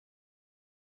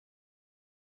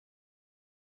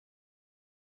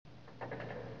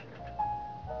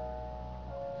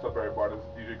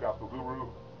Gospel Guru,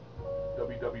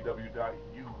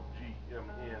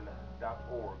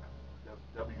 www.ugmn.org. That's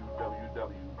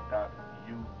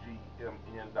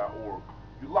www.ugmn.org.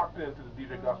 You locked into the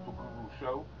DJ Gospel Guru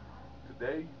show.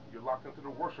 Today, you're locked into the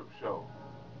worship show.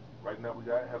 Right now, we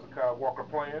got Hezekiah Walker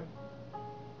playing.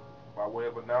 By way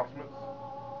of announcements,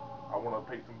 I want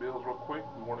to pay some bills real quick.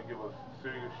 We want to give a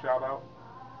serious shout out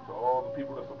to all the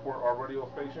people that support our radio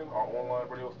station, our online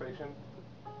radio station.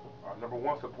 Our number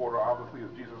one supporter, obviously,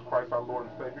 is Jesus Christ, our Lord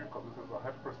and Savior, because this is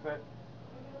 100%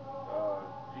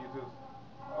 Jesus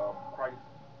Christ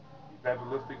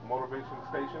evangelistic motivation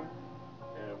station,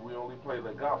 and we only play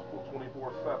the gospel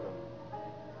 24/7.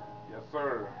 Yes,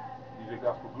 sir. DJ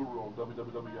Gospel Guru on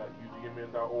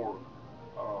www.ugmn.org.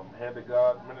 Hand to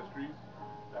God Ministries,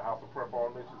 the House of Prayer for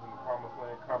All Nations in the Promised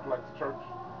Land Complex Church,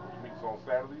 which meets on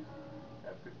Saturdays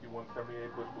at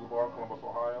 6178 Bush Boulevard, Columbus,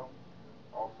 Ohio.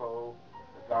 Also,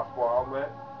 the Gospel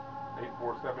Outlet,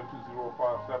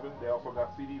 847-2057. They also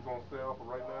got CDs on sale for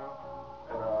right now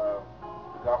at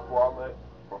the Gospel Outlet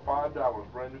for $5.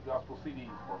 Brand new gospel CDs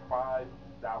for $5.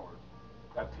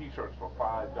 Got T-shirts for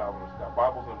 $5. Got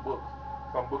Bibles and books.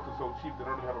 Some books are so cheap they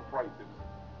don't even have a price. You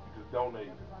just donate.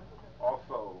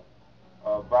 Also,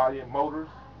 Valiant Motors,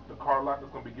 the car lot, is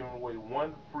going to be giving away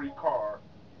one free car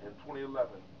in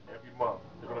 2011 every month.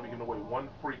 They're going to be giving away one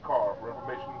free car. For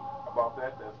information about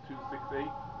that, that's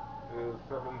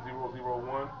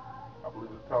 268-7001. I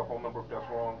believe it's the telephone number. If that's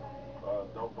wrong,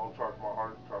 don't charge my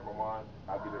heart, charge my mind.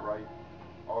 I'll get it right.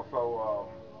 Also,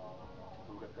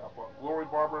 we got Glory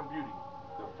Barber and Beauty,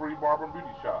 the free barber and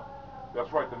beauty shop.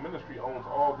 That's right, the ministry owns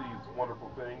all these wonderful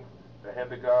things. The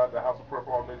Hand of God, the House of Prayer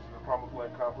for All Nations, the Promised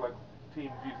Land Complex,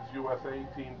 Team Jesus USA,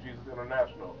 Team Jesus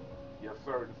International. Yes,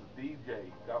 sir, this is DJ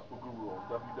Gospel Guru on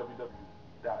www.ugmn.org.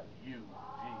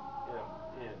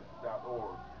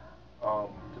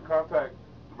 To contact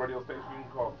the radio station, you can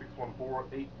call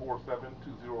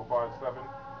 614-847-2057.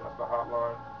 That's the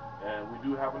hotline. And we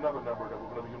do have another number that we're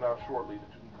going to be giving out shortly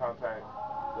that you can contact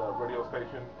the radio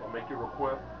station and make your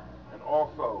request. And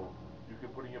also, you can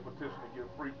put in your petition to get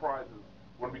free prizes.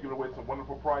 We're going to be giving away some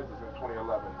wonderful prizes in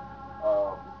 2011.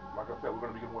 Like I said, we're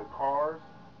going to be giving away cars,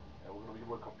 and we're going to be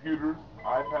giving away computers,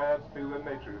 iPads, things of that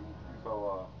nature.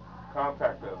 So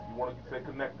contact us. You want to stay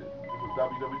connected. This is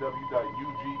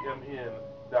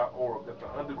www.ugmn.org. That's the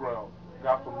Underground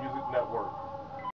Gospel Music Network.